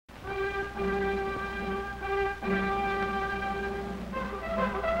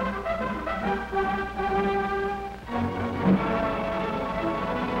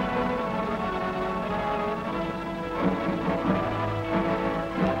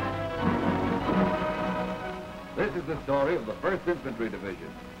is the story of the 1st Infantry Division,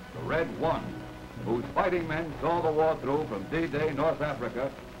 the Red One, whose fighting men saw the war through from D-Day North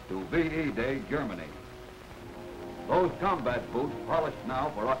Africa to VE Day Germany. Those combat boots, polished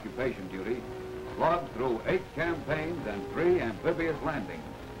now for occupation duty, slogged through 8 campaigns and 3 amphibious landings.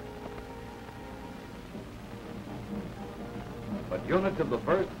 But units of the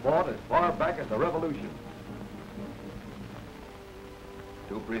 1st fought as far back as the Revolution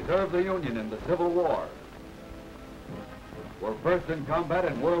to preserve the Union in the Civil War. Were first in combat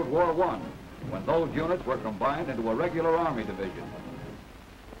in World War I, when those units were combined into a regular Army division.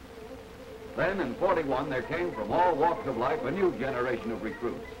 Then in 41, there came from all walks of life a new generation of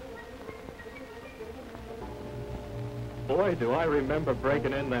recruits. Boy, do I remember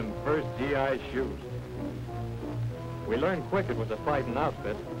breaking in them first GI shoes. We learned quick it was a fighting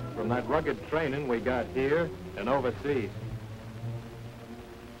outfit from that rugged training we got here and overseas.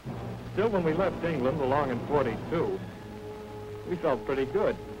 Still, when we left England along in 42, we felt pretty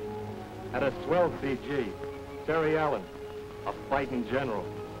good. Had a swell CG, Terry Allen, a fighting general.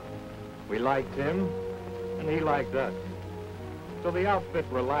 We liked him, and he liked us. So the outfit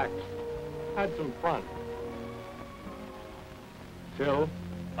relaxed, had some fun. Till,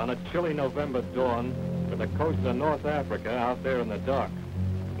 on a chilly November dawn, with the coast of North Africa out there in the dark,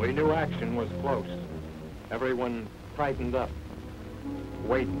 we knew action was close. Everyone tightened up,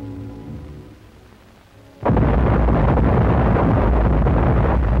 waiting.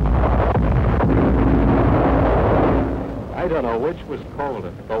 I don't know which was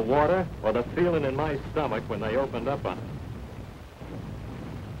colder, the water or the feeling in my stomach when they opened up on us.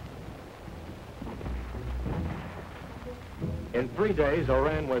 In 3 days,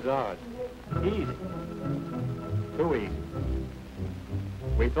 Oran was ours. Easy. Too easy.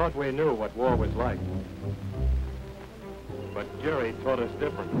 We thought we knew what war was like. But Jerry taught us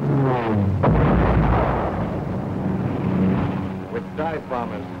different. With dive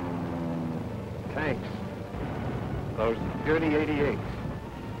bombers, tanks, those dirty 88s.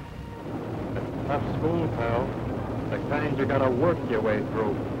 A tough school, pal. The kind you gotta work your way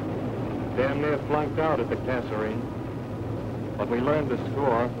through. Damn near flunked out at the Kasserine. But we learned the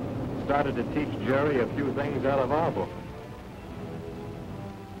score, started to teach Jerry a few things out of our book.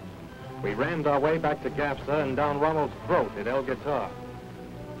 We rammed our way back to Gafsa and down Rommel's throat at El Guitar,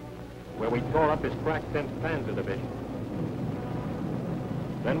 where we tore up his crack 10th Panzer Division.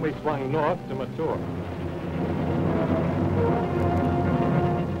 Then we swung north to Matur.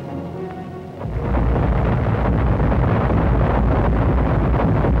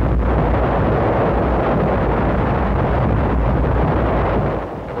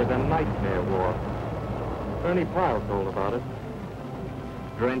 Ernie Pyle told about it.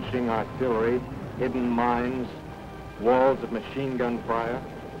 Drenching artillery, hidden mines, walls of machine gun fire.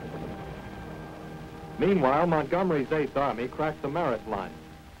 Meanwhile, Montgomery's 8th Army cracked the Merit line.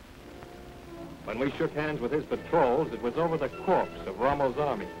 When we shook hands with his patrols, it was over the corpse of Rommel's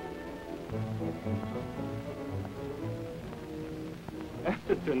army.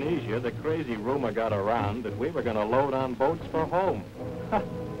 After Tunisia, the crazy rumor got around that we were going to load on boats for home.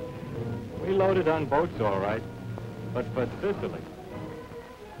 We loaded on boats, all right, but for Sicily,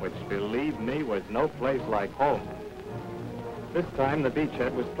 which, believe me, was no place like home. This time, the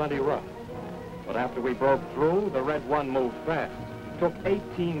beachhead was plenty rough. But after we broke through, the Red One moved fast. It took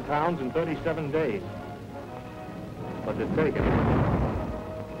 18 towns in 37 days. But to take it,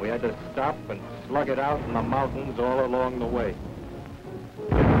 we had to stop and slug it out in the mountains all along the way.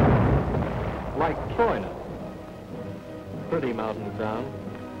 Like Troina. Pretty mountain town.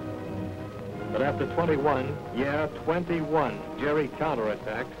 But after 21, yeah, 21 Jerry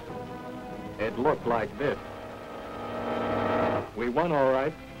counterattacks, it looked like this. We won all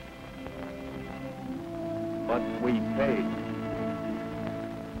right, but we paid.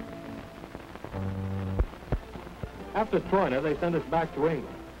 After Troina, they sent us back to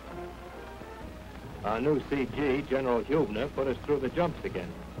England. Our new CG, General Hubner, put us through the jumps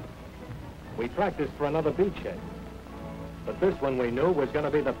again. We practiced for another beachhead, but this one we knew was going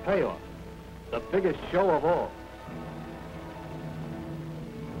to be the payoff. The biggest show of all.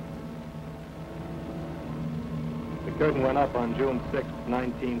 The curtain went up on June 6,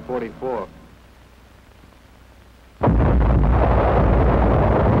 1944.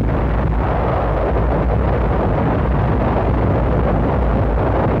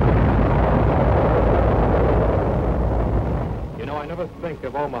 You know, I never think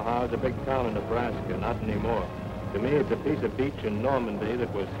of Omaha as a big town in Nebraska, not anymore. To me, it's a piece of beach in Normandy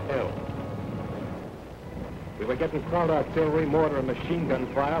that was hell. We were getting crowd artillery, mortar, and machine gun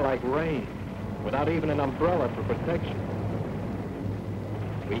fire like rain, without even an umbrella for protection.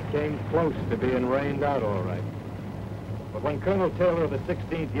 We came close to being rained out, all right. But when Colonel Taylor of the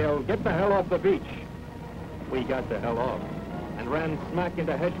 16th yelled, "Get the hell off the beach," we got the hell off and ran smack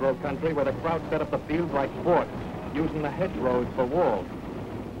into hedgerow country where the crowd set up the fields like forts, using the hedgerows for walls.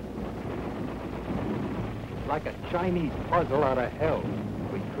 It's like a Chinese puzzle out of hell.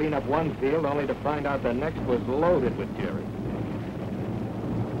 We'd clean up one field only to find out the next was loaded with Jerry.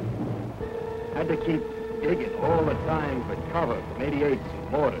 Had to keep digging all the time for cover from 88s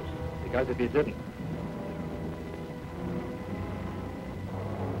and mortars, because if you didn't.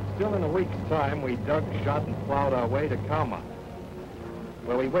 Still in a week's time, we dug, shot, and plowed our way to Calmont,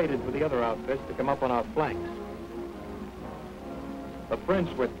 where we waited for the other outfits to come up on our flanks. The French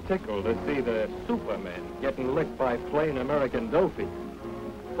were tickled to see the supermen getting licked by plain American dopey,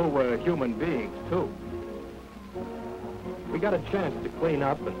 who were human beings, too. We got a chance to clean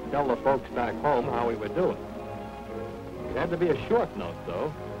up and tell the folks back home how we were doing. It had to be a short note,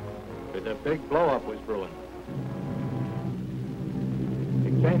 though, because a big blow-up was brewing.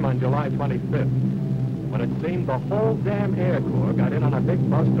 It came on July 25th, when it seemed the whole damn Air Corps got in on a big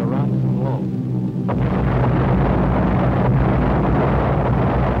bust around some low.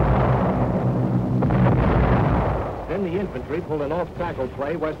 Then the infantry pulled an off-tackle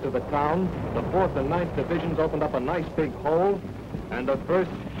play west of the town. The 4th and 9th Divisions opened up a nice big hole, and the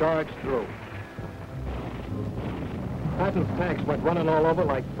 1st charged through. Patton's tanks went running all over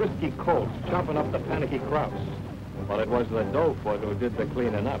like frisky colts, chopping up the panicky crowds. But it was the Doughfoot who did the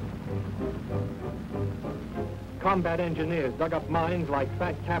cleaning up. Combat engineers dug up mines like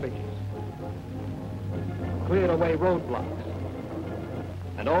fat cabbages, cleared away roadblocks.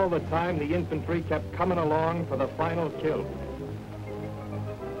 And all the time, the infantry kept coming along for the final kill.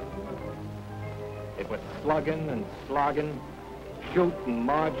 It was slugging and slogging, shoot and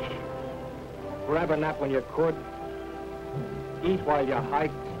march, grab a nap when you could, eat while you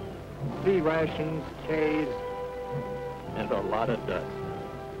hiked, sea rations, K's, and a lot of dust.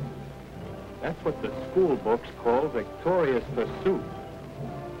 That's what the school books call victorious pursuit,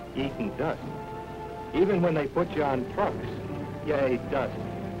 eating dust. Even when they put you on trucks, you ate dust.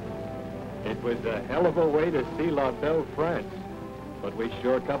 It was a hell of a way to see La Belle France, but we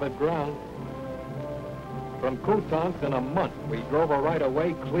sure covered ground. From Coutances in a month, we drove a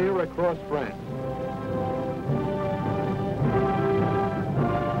right-of-way clear across France.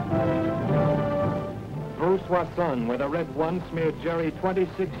 Through Soissons, where the Red One smeared Jerry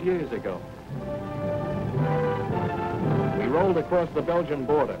 26 years ago. We rolled across the Belgian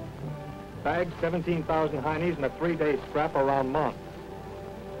border, bagged 17,000 Heinies in a 3-day scrap around Mons,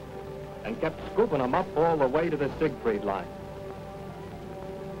 and kept scooping them up all the way to the Siegfried line.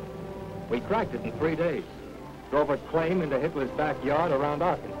 We cracked it in 3 days, drove a claim into Hitler's backyard around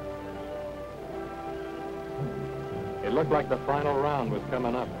Aachen. It looked like the final round was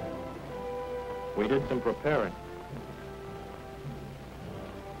coming up. We did some preparing.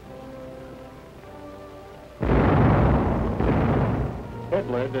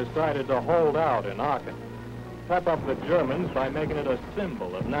 Hitler decided to hold out in Aachen, pep up the Germans by making it a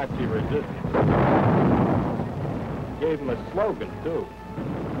symbol of Nazi resistance. Gave them a slogan, too.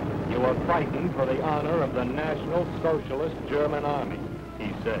 "You are fighting for the honor of the National Socialist German Army,"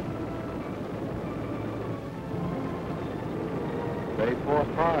 he said. They fought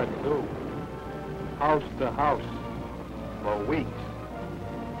hard, too. House to house, for weeks.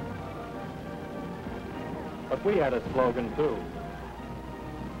 But we had a slogan, too.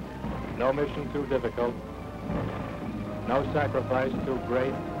 No mission too difficult. No sacrifice too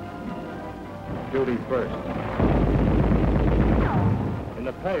great. Duty first. In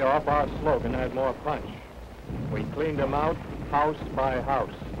the payoff, our slogan had more punch. We cleaned them out house by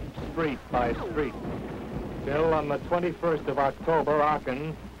house, street by street, till on the 21st of October,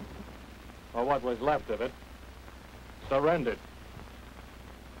 Aachen, or what was left of it, surrendered.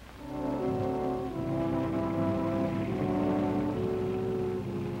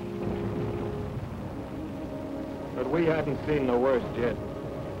 But we hadn't seen the worst yet.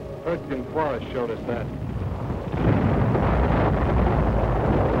 Erskine Forrest showed us that.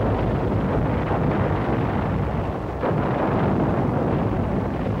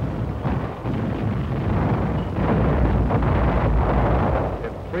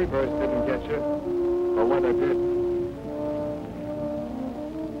 If tree burst didn't get you, the weather did.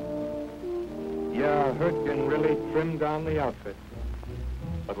 Yeah, Erskine really trimmed down the outfit.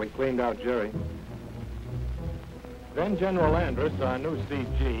 But we cleaned out Jerry. Then General Andrus, our new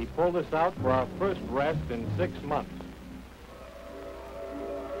CG, pulled us out for our first rest in 6 months.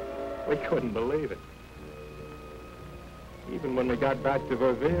 We couldn't believe it. Even when we got back to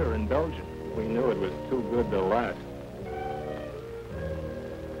Verviers in Belgium, we knew it was too good to last.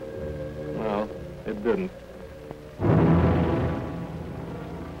 Well, it didn't.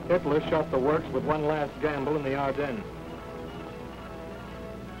 Hitler shut the works with one last gamble in the Ardennes.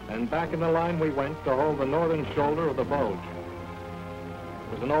 And back in the line we went to hold the northern shoulder of the Vosges.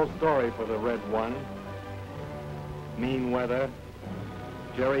 It was an old story for the Red One. Mean weather,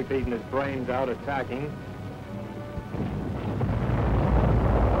 Jerry beating his brains out attacking.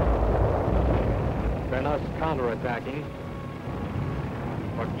 Then us counterattacking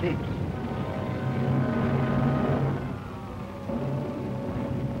for keeps.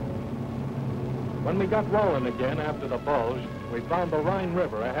 When we got rolling again after the Vosges, we found the Rhine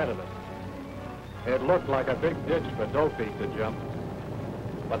River ahead of us. It looked like a big ditch for dough feet to jump.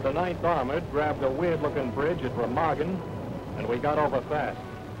 But the 9th Armored grabbed a weird-looking bridge at Remagen, and we got over fast.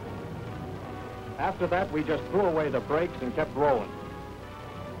 After that, we just threw away the brakes and kept rolling.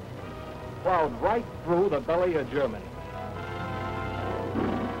 Plowed right through the belly of Germany.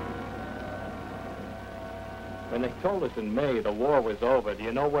 When they told us in May the war was over, do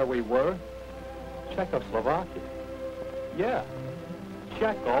you know where we were? Czechoslovakia. Yeah,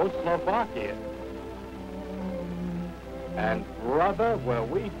 Czechoslovakia. And brother, were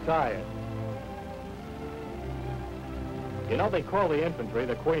we tired. You know, they call the infantry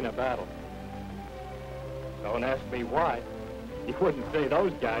the queen of battle. Don't ask me why. You wouldn't say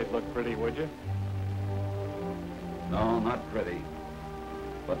those guys look pretty, would you? No, not pretty.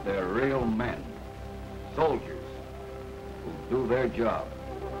 But they're real men. Soldiers who do their job.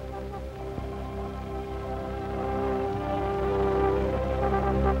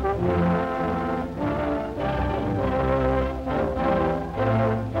 Thank you.